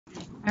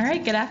All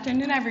right, good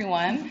afternoon,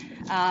 everyone.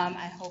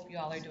 I hope you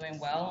all are doing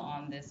well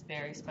on this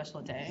very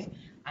special day.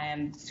 I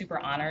am super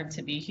honored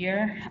to be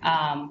here.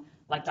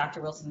 Like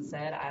Dr. Wilson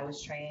said, I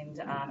was trained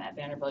at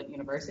Vanderbilt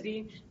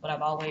University, but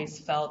I've always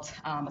felt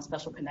a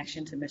special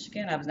connection to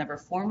Michigan. I was never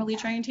formally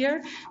trained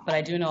here, but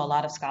I do know a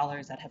lot of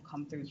scholars that have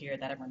come through here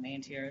that have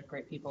remained here,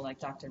 great people like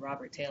Dr.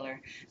 Robert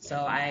Taylor.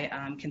 So I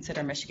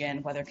consider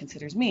Michigan, whether it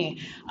considers me,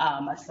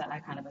 kind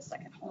of a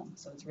second home.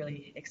 So it's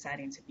really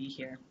exciting to be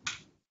here.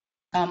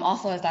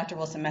 Also, as Dr.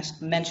 Wilson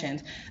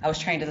mentioned, I was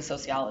trained as a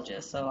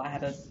sociologist, so I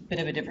have a bit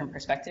of a different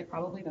perspective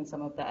probably than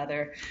some of the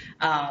other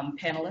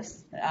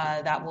panelists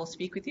that will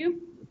speak with you.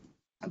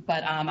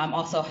 But I'm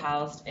also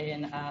housed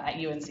at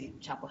UNC,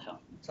 Chapel Hill,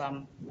 so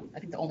I'm, I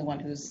think, the only one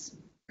who's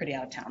pretty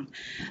out of town.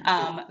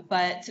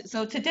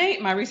 So to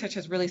date, my research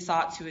has really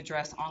sought to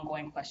address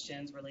ongoing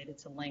questions related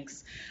to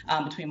links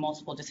between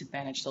multiple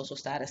disadvantaged social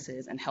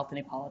statuses and health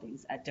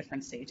inequalities at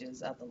different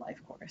stages of the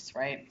life course,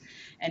 right?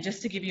 And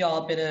just to give you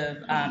all a bit of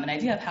an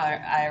idea of how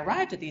I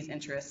arrived at these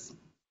interests,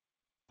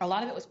 a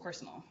lot of it was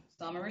personal.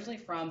 So I'm originally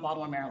from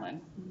Baltimore, Maryland.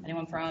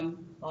 Anyone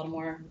from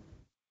Baltimore,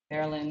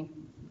 Maryland,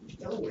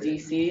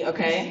 DC?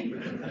 Okay.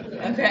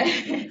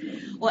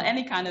 Well,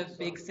 any kind of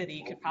big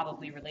city could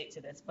probably relate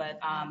to this, but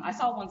I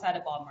saw one side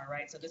of Baltimore,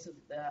 right? So this is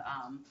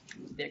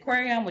the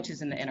aquarium, which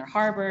is in the Inner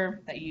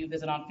Harbor that you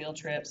visit on field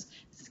trips.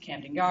 This is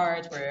Camden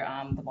Yards, where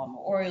the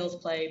Baltimore Orioles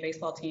play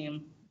baseball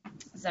team.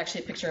 This is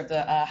actually a picture of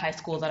the high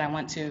school that I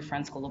went to,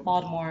 Friends School of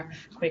Baltimore,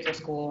 Quaker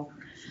School.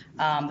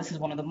 This is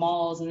one of the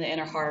malls in the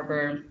Inner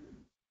Harbor.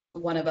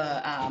 One of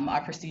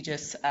our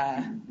prestigious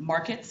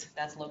markets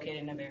that's located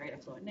in a very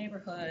affluent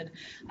neighborhood.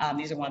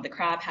 These are one of the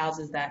crab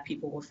houses that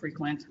people will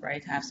frequent,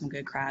 right, to have some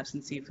good crabs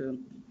and seafood.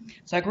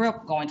 So I grew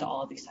up going to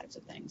all of these types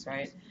of things,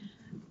 right?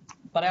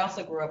 But I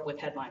also grew up with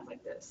headlines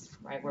like this,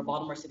 right, where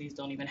Baltimore cities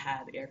don't even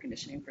have air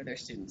conditioning for their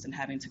students and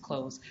having to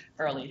close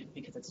early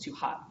because it's too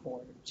hot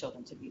for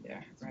children to be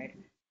there, right?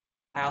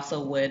 I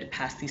also would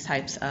pass these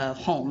types of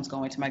homes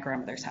going to my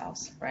grandmother's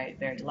house, right?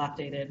 Very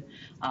dilapidated,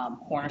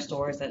 corner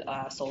stores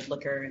that sold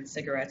liquor and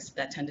cigarettes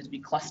that tended to be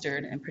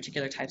clustered in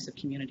particular types of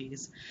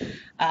communities,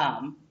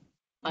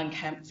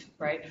 unkempt,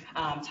 right,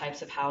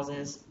 types of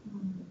houses.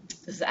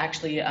 This is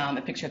actually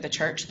a picture of the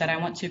church that I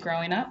went to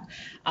growing up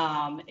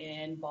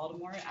in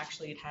Baltimore.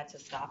 Actually, it had to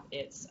stop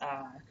its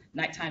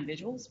nighttime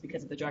vigils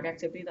because of the drug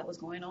activity that was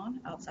going on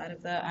outside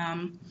of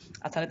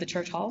the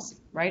church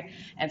halls, right?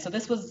 And so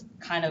this was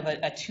kind of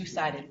a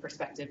two-sided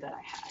perspective that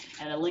I had.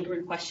 And a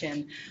lingering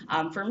question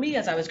for me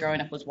as I was growing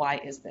up was, why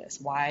is this?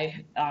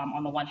 Why,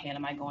 on the one hand,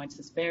 am I going to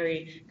this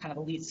very kind of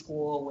elite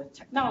school with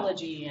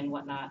technology and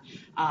whatnot,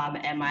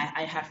 and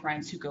I have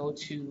friends who go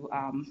to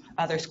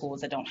other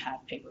schools that don't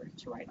have paper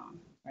to write on,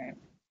 right?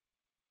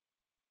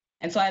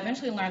 And so I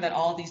eventually learned that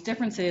all of these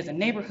differences in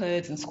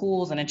neighborhoods and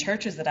schools and in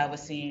churches that I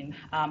was seeing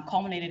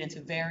culminated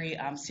into very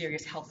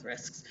serious health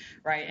risks,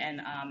 right?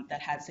 And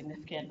that had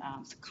significant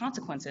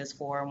consequences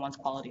for one's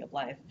quality of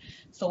life.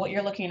 So what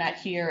you're looking at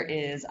here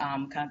is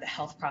kind of the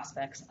health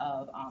prospects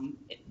of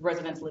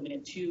residents living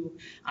in two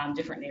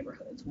different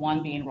neighborhoods.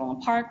 One being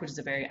Roland Park, which is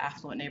a very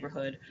affluent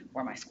neighborhood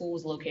where my school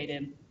is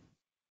located,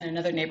 and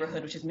another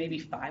neighborhood, which is maybe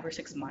 5 or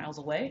 6 miles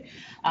away,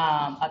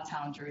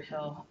 uptown Druid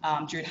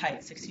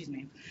Heights.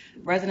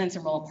 Residents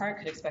in Roland Park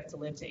could expect to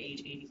live to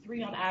age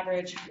 83 on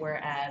average,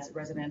 whereas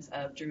residents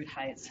of Druid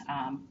Heights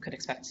could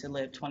expect to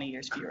live 20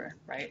 years fewer,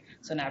 right?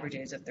 So an average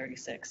age of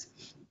 36.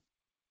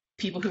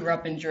 People who grew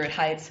up in Druid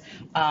Heights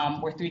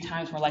were 3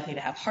 times more likely to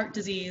have heart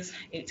disease,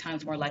 8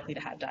 times more likely to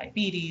have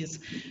diabetes,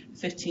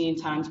 15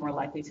 times more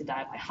likely to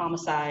die by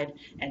homicide,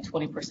 and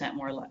 20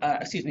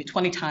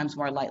 times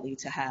more likely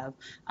to have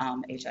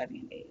HIV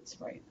and AIDS,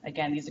 right?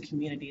 Again, these are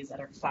communities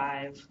that are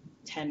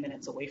 5-10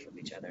 minutes away from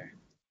each other.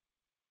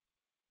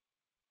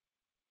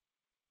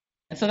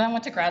 And so then I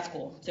went to grad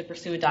school to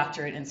pursue a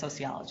doctorate in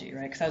sociology,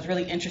 right? Because I was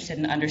really interested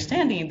in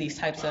understanding these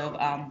types of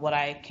what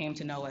I came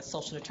to know as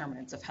social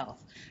determinants of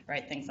health,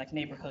 right? Things like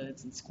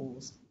neighborhoods and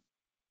schools.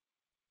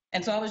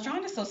 And so I was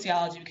drawn to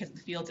sociology because of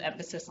the field's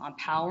emphasis on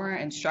power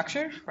and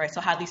structure, right? So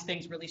how these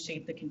things really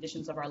shape the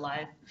conditions of our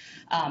life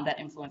that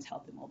influence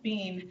health and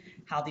well-being,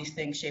 how these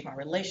things shape our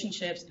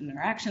relationships and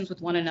interactions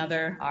with one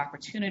another, our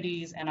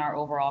opportunities, and our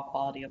overall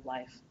quality of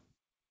life.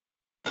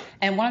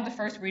 And one of the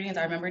first readings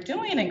I remember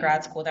doing in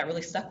grad school that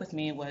really stuck with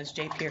me was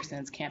Jay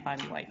Pearson's Can't Buy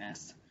Me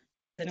Whiteness.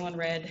 Has anyone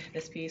read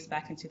this piece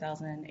back in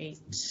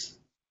 2008?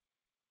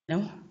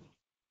 No?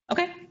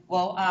 Okay,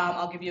 well,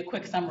 I'll give you a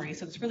quick summary.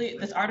 So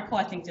this article,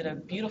 I think, did a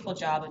beautiful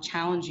job of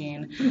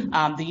challenging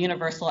the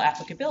universal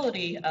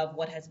applicability of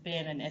what has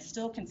been and is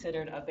still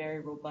considered a very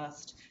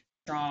robust,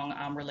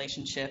 strong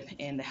relationship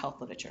in the health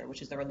literature,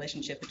 which is the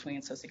relationship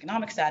between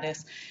socioeconomic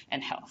status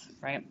and health,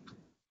 right?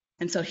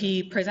 And so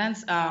he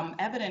presents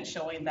evidence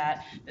showing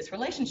that this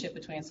relationship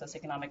between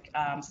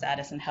socioeconomic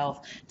status and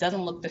health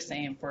doesn't look the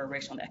same for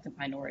racial and ethnic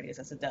minorities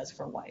as it does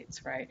for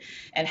whites, right?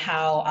 And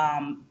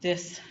how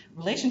this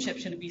relationship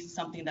shouldn't be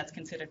something that's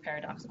considered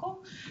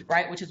paradoxical,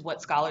 right? Which is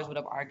what scholars would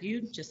have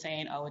argued, just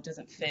saying, oh, it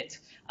doesn't fit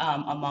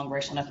among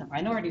racial and ethnic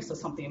minorities, so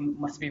something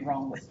must be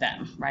wrong with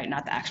them, right?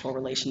 Not the actual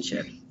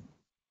relationship.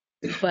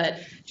 But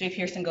Jay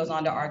Pearson goes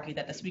on to argue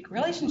that this weak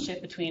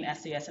relationship between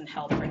SES and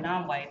health for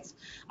non-whites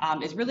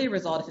is really a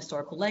result of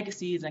historical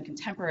legacies and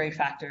contemporary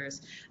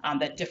factors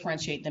that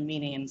differentiate the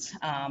meanings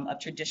of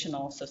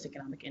traditional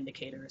socioeconomic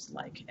indicators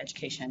like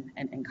education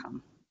and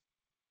income.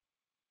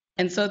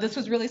 And so this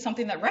was really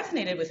something that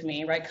resonated with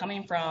me, right?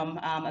 Coming from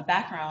a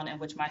background in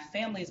which my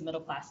family's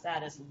middle class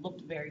status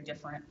looked very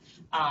different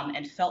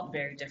and felt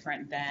very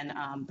different than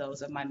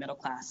those of my middle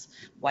class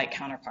white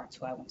counterparts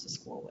who I went to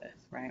school with,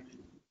 right?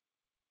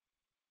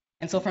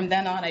 And so from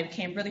then on, I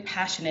became really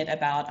passionate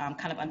about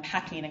kind of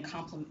unpacking and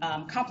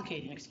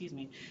complicating,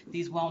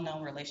 these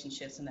well-known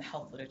relationships in the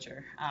health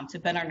literature to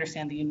better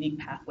understand the unique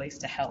pathways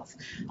to health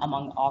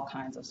among all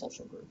kinds of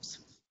social groups.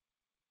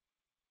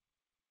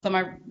 So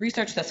my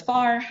research thus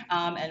far,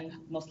 and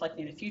most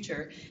likely in the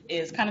future,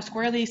 is kind of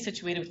squarely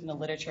situated within the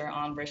literature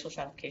on racial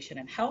stratification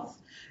and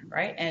health,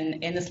 right?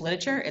 And in this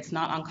literature, it's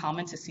not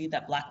uncommon to see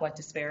that Black-white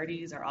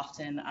disparities are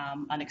often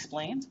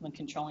unexplained when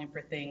controlling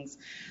for things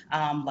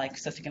like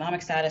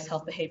socioeconomic status,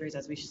 health behaviors,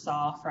 as we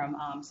saw from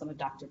some of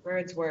Dr.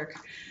 Bird's work,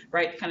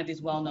 right? Kind of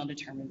these well-known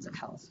determinants of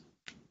health.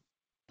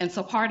 And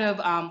so part of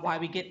why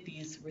we get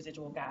these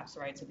residual gaps,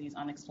 right, so these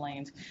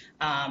unexplained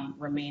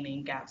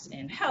remaining gaps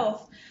in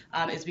health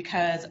is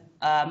because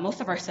most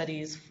of our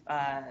studies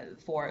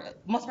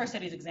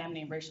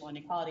examining racial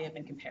inequality have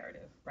been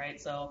comparative,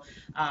 right? So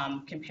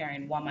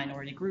comparing one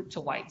minority group to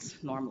whites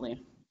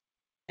normally.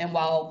 And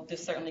while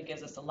this certainly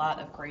gives us a lot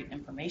of great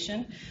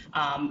information,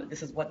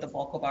 this is what the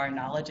bulk of our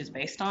knowledge is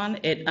based on,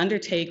 it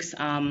undertakes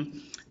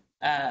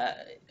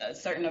a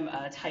certain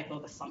type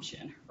of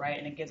assumption, right?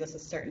 And it gives us a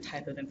certain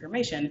type of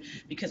information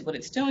because what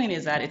it's doing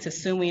is that it's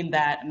assuming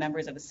that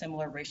members of a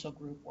similar racial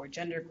group or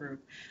gender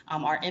group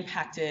are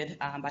impacted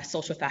by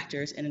social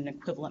factors in an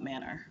equivalent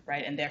manner,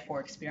 right? And therefore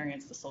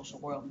experience the social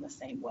world in the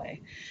same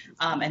way.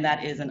 And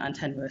that is an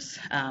untenuous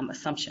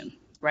assumption.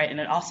 Right,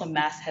 and it also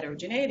masks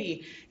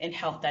heterogeneity in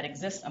health that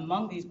exists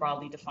among these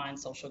broadly defined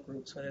social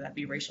groups, whether that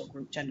be racial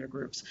group, gender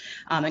groups,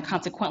 and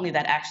consequently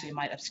that actually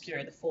might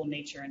obscure the full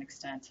nature and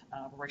extent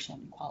of racial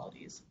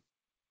inequalities.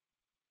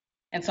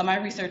 And so my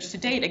research to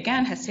date,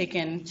 again, has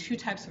taken two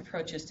types of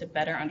approaches to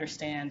better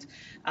understand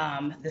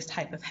this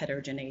type of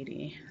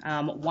heterogeneity.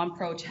 One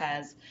approach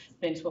has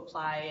been to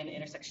apply an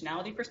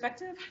intersectionality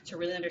perspective to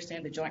really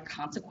understand the joint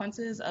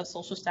consequences of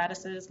social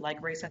statuses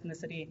like race,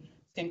 ethnicity,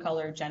 skin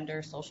color,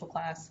 gender, social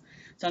class,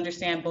 to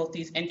understand both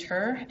these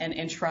inter and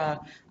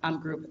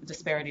intra-group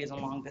disparities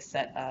along this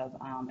set of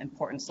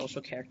important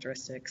social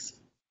characteristics.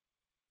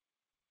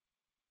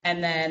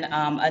 And then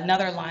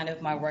another line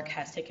of my work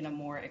has taken a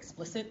more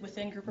explicit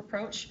within-group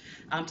approach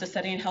to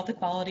studying health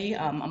equality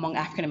among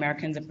African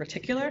Americans in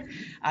particular,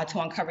 to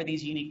uncover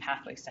these unique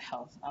pathways to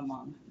health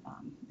among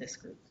this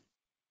group.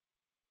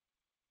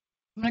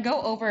 I'm going to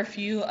go over a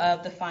few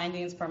of the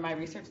findings from my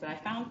research that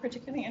I found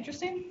particularly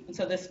interesting. And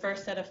so this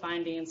first set of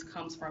findings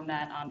comes from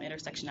that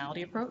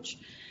intersectionality approach.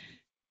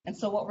 And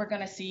so what we're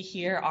going to see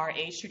here are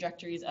age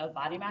trajectories of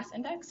body mass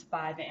index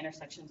by the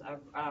intersections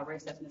of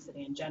race,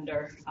 ethnicity, and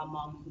gender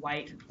among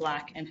white,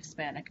 Black, and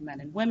Hispanic men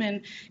and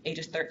women,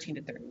 ages 13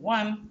 to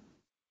 31.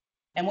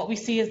 And what we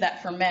see is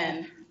that for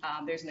men,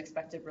 there's an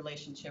expected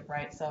relationship,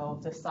 right? So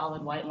the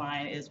solid white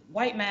line is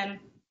white men.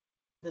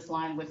 This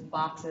line with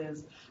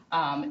boxes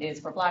is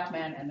for Black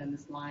men, and then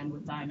this line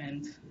with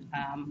diamond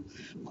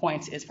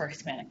points is for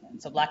Hispanic men.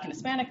 So Black and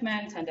Hispanic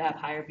men tend to have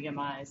higher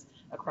BMIs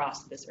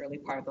across this early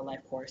part of the life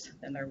course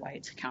than their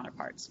white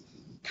counterparts.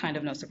 Kind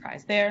of no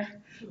surprise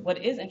there.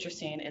 What is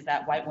interesting is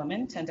that white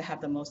women tend to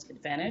have the most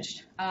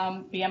advantaged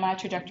BMI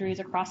trajectories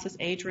across this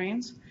age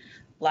range.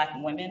 Black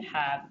women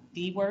have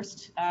the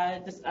worst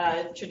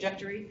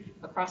trajectory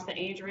across the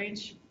age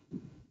range.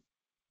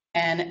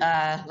 And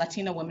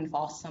Latina women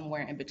fall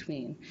somewhere in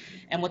between.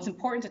 And what's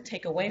important to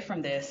take away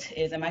from this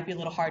is, it might be a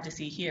little hard to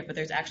see here, but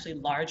there's actually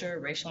larger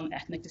racial and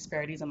ethnic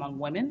disparities among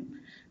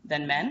women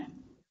than men.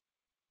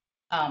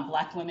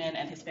 Black women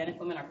and Hispanic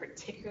women are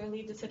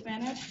particularly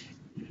disadvantaged,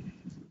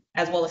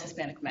 as well as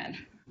Hispanic men,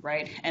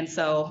 right? And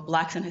so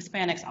Blacks and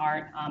Hispanics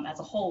aren't, as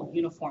a whole,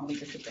 uniformly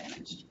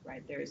disadvantaged,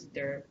 right?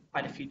 There are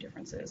quite a few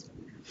differences.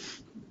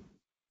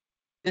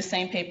 This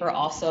same paper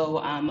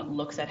also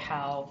looks at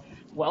how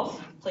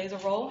wealth plays a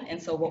role. And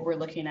so what we're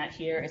looking at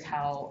here is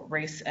how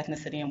race,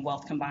 ethnicity, and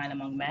wealth combine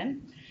among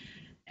men.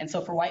 And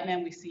so for white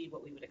men, we see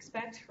what we would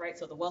expect, right?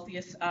 So the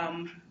wealthiest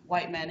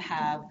white men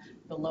have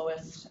the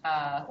lowest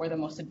or the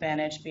most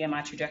advantaged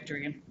BMI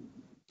trajectory,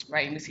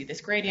 right? And we see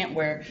this gradient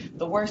where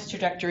the worst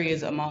trajectory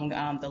is among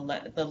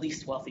the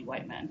least wealthy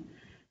white men.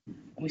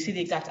 And we see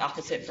the exact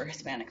opposite for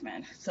Hispanic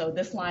men. So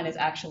this line is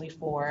actually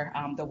for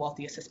the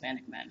wealthiest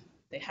Hispanic men.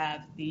 They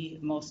have the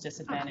most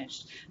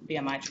disadvantaged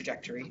BMI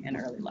trajectory in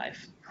early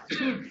life.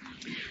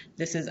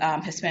 This is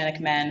Hispanic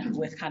men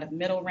with kind of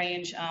middle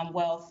range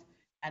wealth,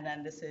 and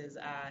then this is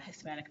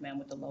Hispanic men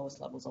with the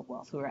lowest levels of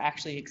wealth who are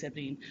actually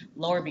exhibiting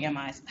lower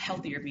BMIs,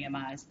 healthier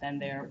BMIs than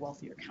their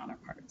wealthier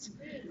counterparts,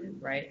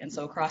 right? And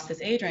so across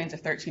this age range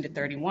of 13 to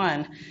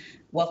 31,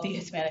 wealthy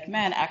Hispanic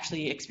men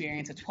actually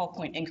experience a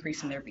 12-point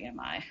increase in their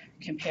BMI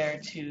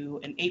compared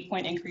to an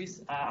 8-point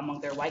increase among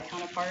their white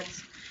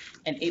counterparts,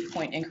 an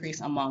 8-point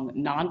increase among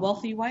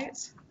non-wealthy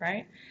whites,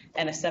 right?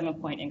 And a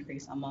 7-point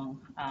increase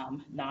among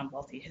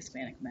non-wealthy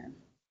Hispanic men.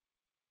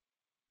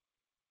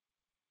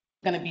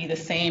 Going to be the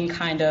same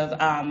kind of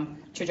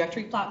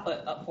trajectory plot,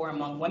 but for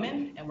among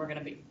women, and we're going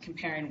to be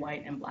comparing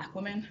white and black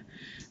women.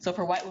 So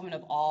for white women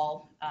of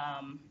all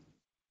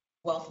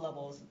wealth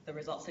levels, the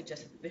results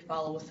suggest that they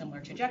follow a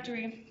similar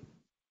trajectory.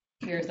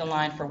 Here's the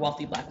line for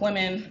wealthy black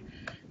women,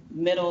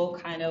 middle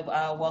kind of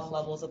wealth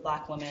levels of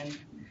black women,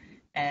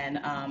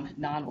 and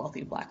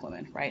non-wealthy black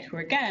women, right? Who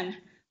again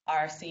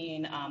are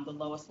seeing the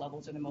lowest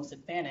levels or the most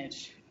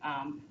advantaged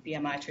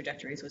BMI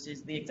trajectories, which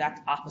is the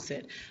exact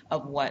opposite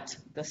of what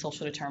the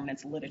social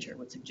determinants literature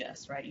would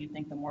suggest, right? You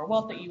think the more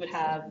wealth that you would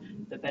have,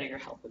 the better your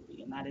health would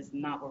be, and that is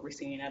not what we're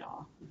seeing at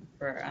all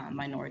for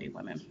minority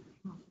women.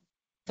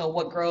 So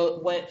what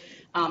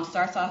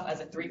starts off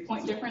as a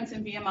 3-point difference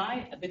in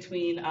BMI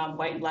between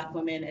white and black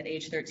women at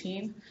age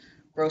 13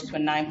 grows to a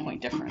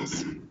 9-point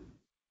difference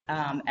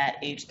at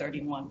age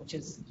 31, which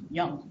is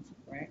young,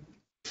 right?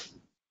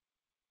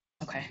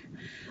 Okay,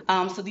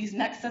 so these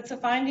next sets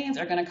of findings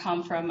are going to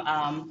come from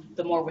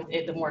the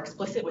more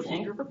explicit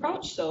within group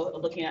approach. So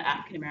looking at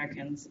African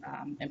Americans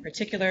in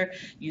particular,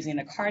 using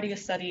the Cardia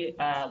study,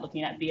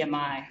 looking at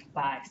BMI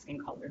by skin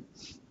color.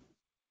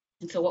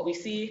 And so what we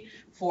see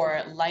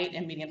for light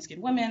and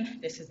medium-skinned women,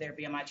 this is their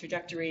BMI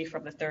trajectory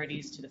from the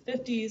 30s to the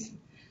 50s.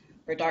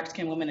 For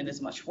dark-skinned women, it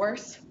is much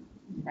worse,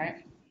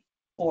 right?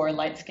 For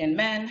light-skinned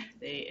men,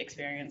 they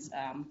experience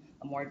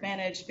a more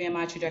advantaged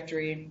BMI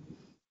trajectory.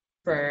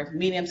 For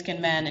medium-skinned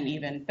men, an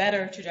even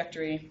better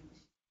trajectory.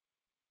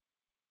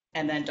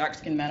 And then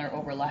dark-skinned men are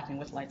overlapping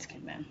with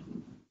light-skinned men.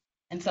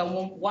 And so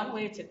one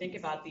way to think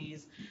about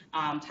these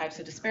types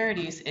of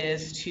disparities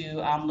is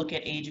to look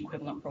at age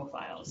equivalent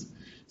profiles.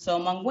 So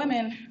among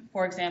women,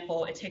 for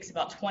example, it takes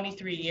about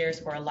 23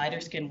 years for a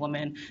lighter-skinned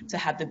woman to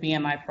have the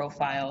BMI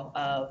profile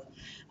of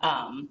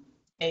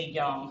a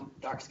young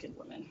dark-skinned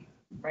woman.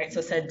 Right,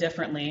 so said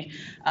differently,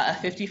 a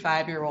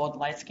 55-year-old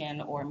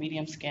light-skinned or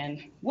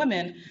medium-skinned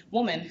woman,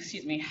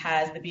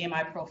 has the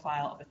BMI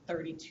profile of a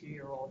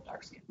 32-year-old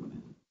dark-skinned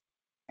woman.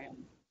 Right?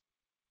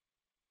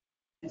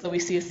 And so we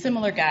see a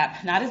similar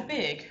gap, not as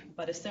big,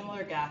 but a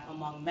similar gap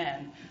among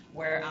men,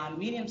 where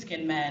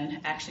medium-skinned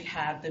men actually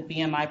have the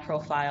BMI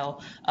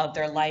profile of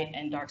their light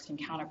and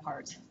dark-skinned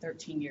counterparts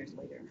 13 years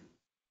later.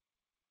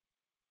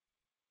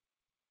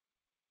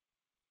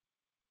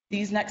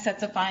 These next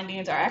sets of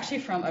findings are actually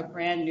from a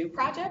brand new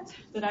project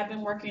that I've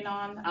been working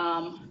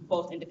on,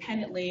 both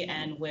independently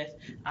and with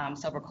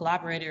several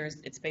collaborators.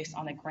 It's based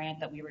on a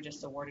grant that we were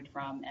just awarded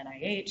from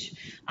NIH,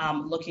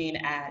 looking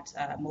at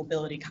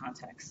mobility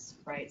contexts,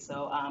 right?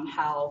 So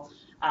how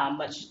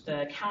much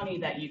the county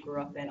that you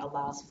grew up in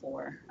allows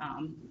for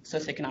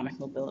socioeconomic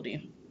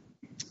mobility.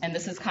 And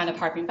this is kind of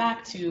harping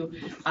back to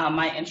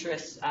my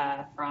interest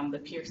from the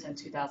Pearson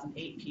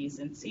 2008 piece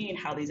and seeing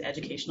how these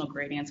educational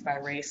gradients by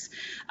race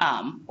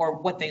or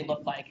what they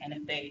look like and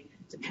if they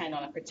depend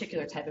on a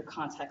particular type of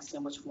context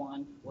in which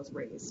one was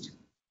raised.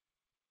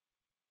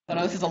 So I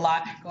know this is a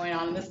lot going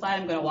on in this slide.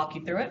 I'm going to walk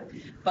you through it.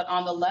 But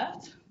on the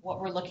left, what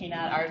we're looking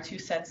at are two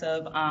sets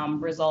of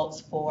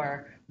results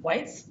for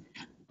whites.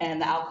 And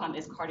the outcome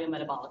is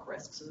cardiometabolic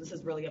risk. So this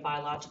is really a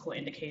biological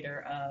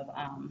indicator of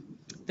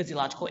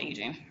physiological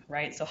aging,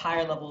 right? So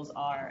higher levels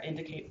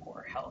indicate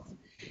poor health.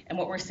 And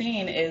what we're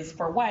seeing is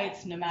for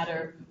whites, no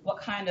matter what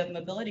kind of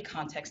mobility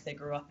context they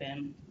grew up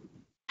in,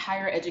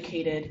 higher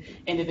educated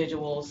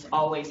individuals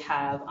always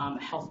have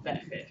a health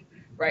benefit,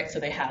 right? So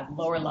they have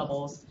lower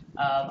levels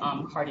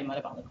of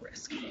cardiometabolic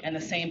risk. And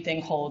the same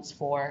thing holds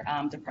for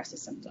depressive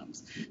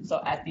symptoms.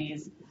 So at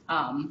these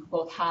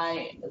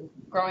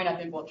growing up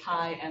in both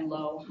high and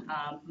low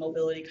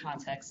mobility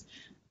contexts,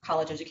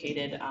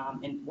 college-educated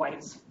and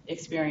whites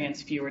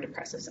experience fewer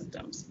depressive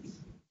symptoms.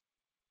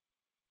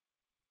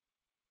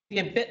 Be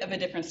a bit of a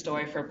different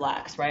story for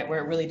blacks, right, where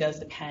it really does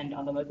depend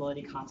on the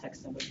mobility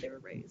context in which they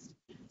were raised.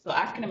 So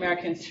African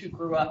Americans who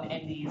grew up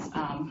in these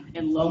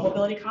in low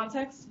mobility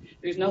contexts,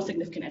 there's no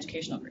significant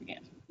educational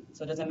gradient.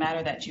 So it doesn't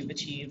matter that you've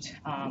achieved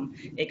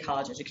a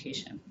college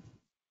education.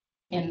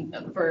 And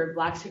for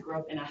blacks who grew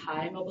up in a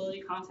high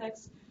mobility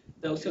context,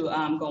 those who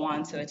go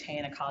on to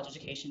attain a college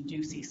education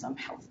do see some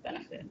health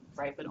benefit,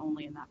 right? But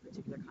only in that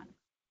particular kind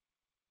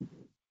of.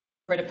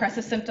 For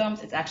depressive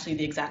symptoms, it's actually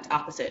the exact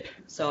opposite.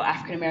 So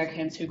African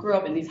Americans who grew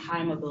up in these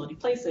high mobility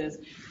places,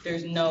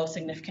 there's no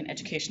significant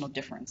educational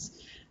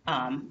difference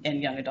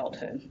in young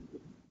adulthood.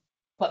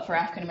 But for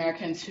African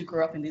Americans who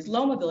grew up in these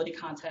low mobility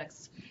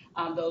contexts,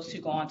 those who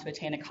go on to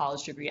attain a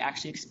college degree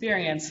actually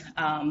experience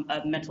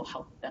a mental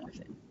health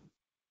benefit.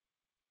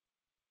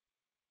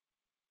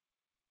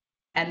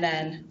 And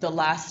then the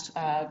last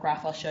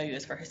graph I'll show you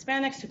is for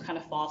Hispanics, who kind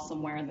of fall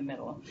somewhere in the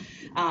middle.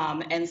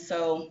 And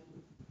so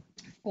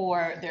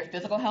for their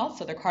physical health,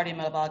 so their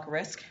cardiometabolic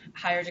risk,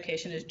 higher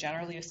education is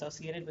generally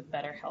associated with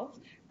better health,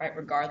 right,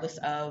 regardless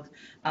of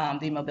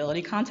the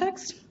mobility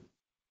context.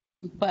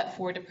 But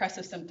for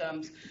depressive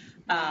symptoms,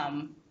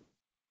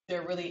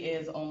 there really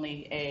is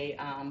only a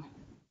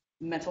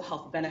mental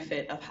health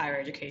benefit of higher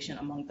education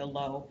among the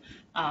low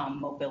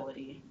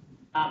mobility,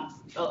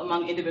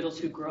 among individuals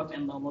who grew up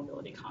in low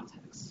mobility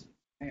contexts.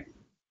 Right?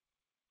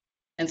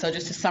 And so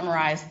just to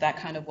summarize that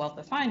kind of wealth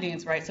of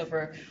findings, right? So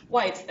for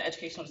whites, the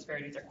educational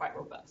disparities are quite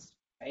robust.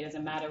 Right? It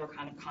doesn't matter what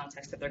kind of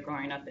context that they're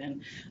growing up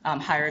in.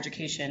 Higher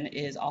education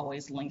is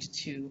always linked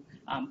to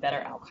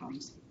better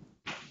outcomes.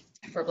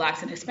 For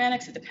Blacks and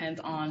Hispanics, it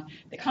depends on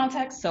the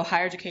context. So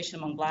higher education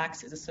among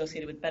Blacks is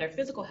associated with better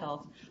physical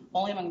health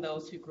only among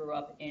those who grew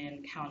up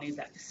in counties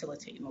that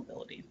facilitate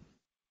mobility.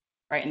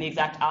 Right? And the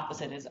exact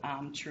opposite is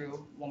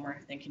true when we're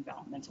thinking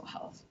about mental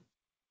health.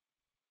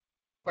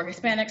 For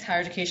Hispanics, higher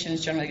education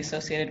is generally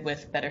associated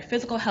with better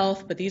physical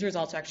health, but these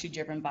results are actually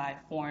driven by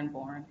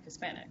foreign-born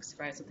Hispanics,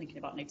 right? So thinking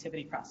about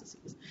nativity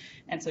processes.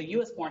 And so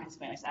U.S.-born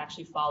Hispanics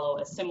actually follow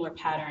a similar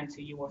pattern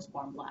to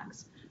U.S.-born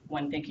Blacks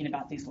when thinking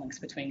about these links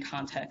between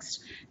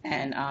context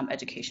and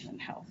education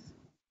and health.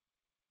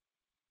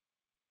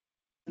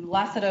 And the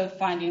last set of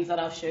findings that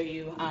I'll show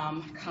you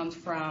comes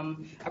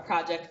from a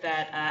project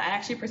that I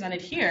actually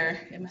presented here.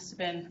 It must have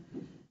been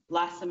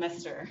last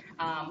semester,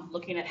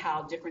 looking at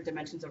how different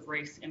dimensions of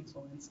race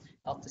influence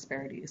health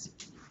disparities.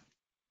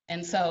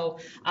 And so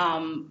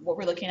what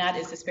we're looking at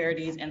is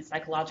disparities in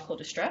psychological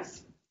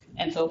distress.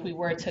 And so if we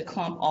were to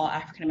clump all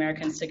African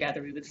Americans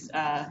together, we would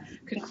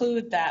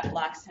conclude that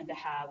Blacks tend to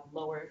have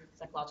lower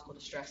psychological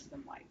distress than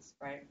whites,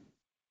 right?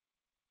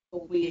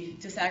 But we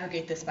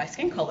disaggregate this by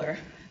skin color.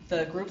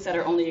 The groups that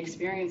are only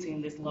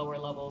experiencing these lower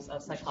levels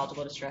of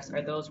psychological distress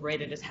are those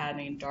rated as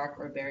having dark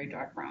or very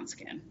dark brown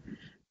skin.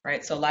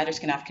 Right, so lighter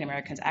skinned African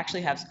Americans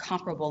actually have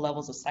comparable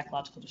levels of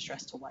psychological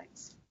distress to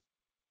whites.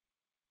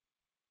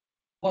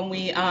 When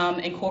we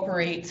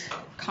incorporate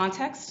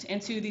context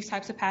into these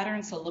types of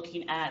patterns, so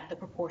looking at the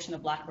proportion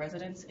of Black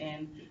residents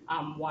in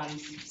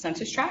one's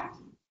census tract,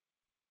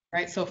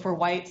 right? So for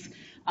whites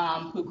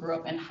who grew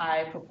up in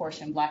high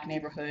proportion Black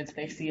neighborhoods,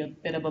 they see a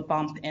bit of a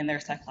bump in their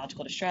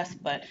psychological distress,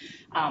 but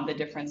the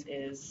difference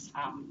is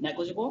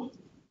negligible.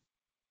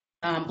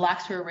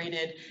 Blacks who are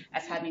rated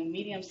as having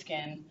medium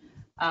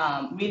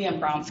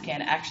brown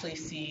skin actually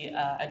see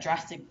a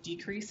drastic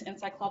decrease in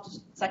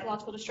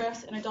psychological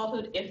distress in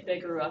adulthood if they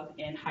grew up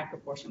in high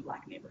proportion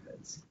Black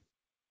neighborhoods.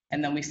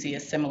 And then we see a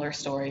similar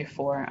story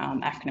for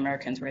African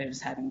Americans rated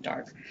as having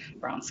dark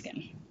brown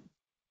skin.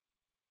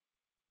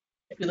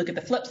 If we look at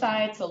the flip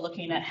side, so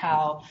looking at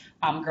how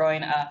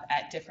growing up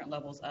at different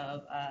levels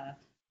of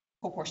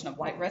proportion of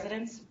white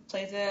residents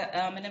plays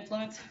an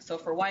influence. So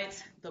for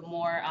whites, the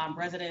more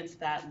residents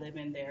that live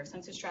in their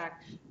census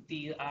tract,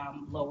 the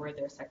lower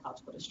their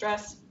psychological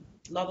distress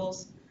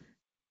levels.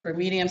 For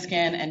medium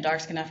skin and dark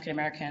skinned African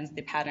Americans,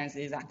 the pattern is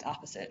the exact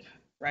opposite,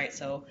 right?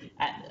 So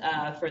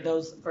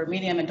for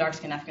medium and dark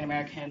skinned African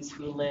Americans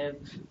who live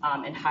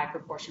in high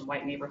proportion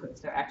white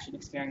neighborhoods, they're actually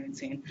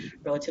experiencing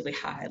relatively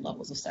high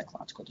levels of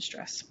psychological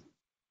distress.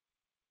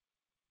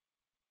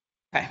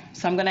 Okay,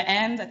 so I'm going to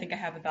end. I think I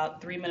have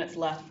about 3 minutes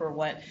left for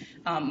what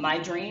my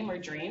dream or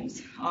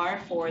dreams are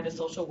for the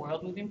social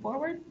world moving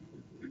forward.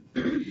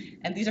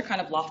 And these are kind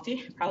of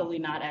lofty, probably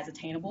not as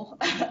attainable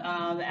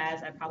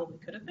as I probably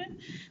could have been,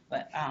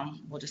 but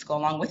we'll just go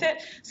along with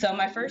it. So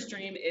my first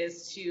dream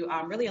is to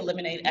really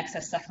eliminate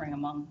excess suffering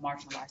among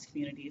marginalized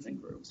communities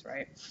and groups,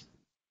 right?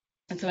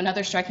 And so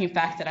another striking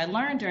fact that I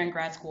learned during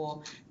grad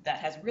school that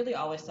has really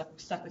always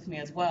stuck with me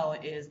as well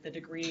is the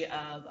degree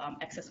of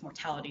excess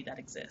mortality that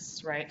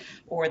exists, right?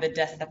 Or the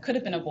deaths that could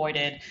have been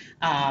avoided,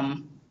 that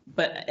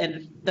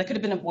could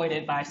have been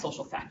avoided by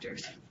social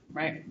factors,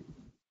 right?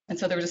 And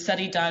so there was a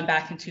study done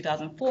back in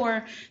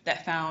 2004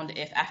 that found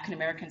if African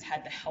Americans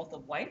had the health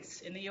of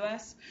whites in the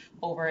US,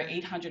 over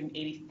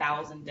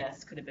 880,000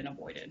 deaths could have been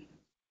avoided.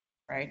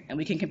 Right? And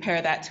we can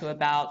compare that to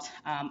about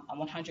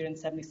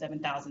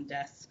 177,000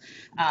 deaths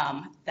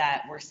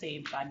that were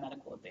saved by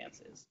medical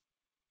advances.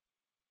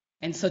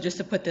 And so just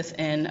to put this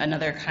in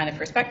another kind of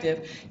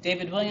perspective,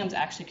 David Williams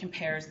actually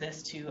compares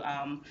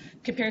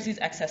these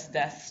excess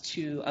deaths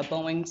to a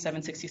Boeing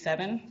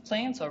 767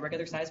 plane, so a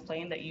regular sized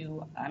plane that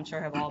you, I'm sure,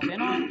 have all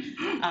been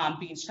on,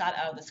 being shot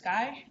out of the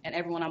sky and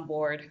everyone on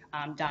board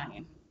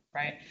dying,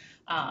 right?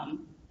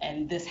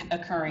 And this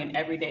occurring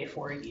every day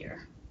for a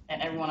year.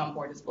 And everyone on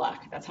board is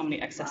Black. That's how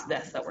many excess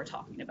deaths that we're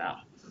talking about.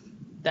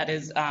 That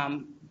is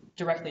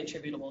directly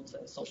attributable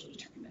to social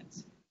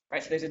determinants,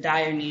 right? So there's a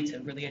dire need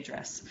to really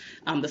address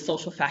the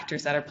social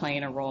factors that are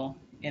playing a role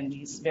in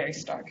these very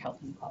stark health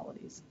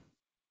inequalities.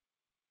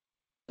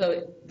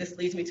 So this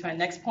leads me to my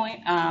next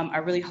point. I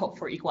really hope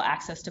for equal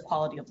access to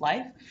quality of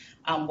life,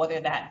 whether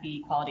that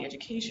be quality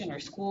education or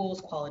schools,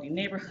 quality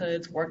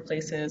neighborhoods,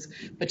 workplaces,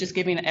 but just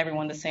giving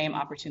everyone the same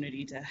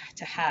opportunity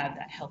to have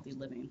that healthy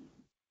living.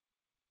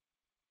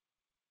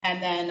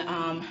 And then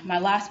my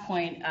last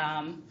point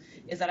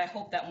is that I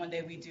hope that one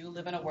day we do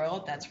live in a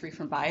world that's free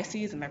from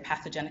biases and their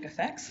pathogenic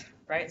effects,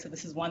 right? So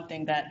this is one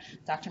thing that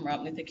Dr.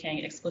 Martin Luther King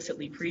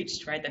explicitly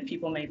preached, right? That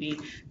people may be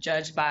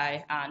judged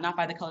by, not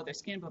by the color of their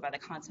skin, but by the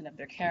content of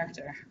their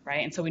character,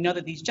 right? And so we know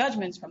that these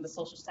judgments from the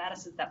social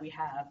statuses that we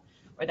have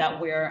or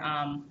that we're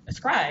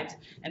ascribed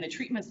and the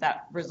treatments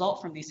that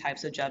result from these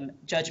types of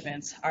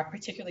judgments are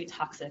particularly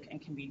toxic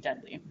and can be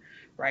deadly,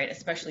 right?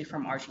 Especially for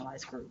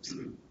marginalized groups.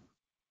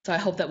 So I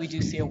hope that we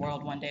do see a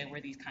world one day where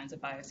these kinds of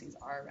biases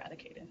are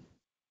eradicated.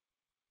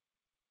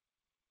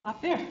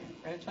 Stop there,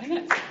 right at 20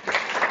 minutes.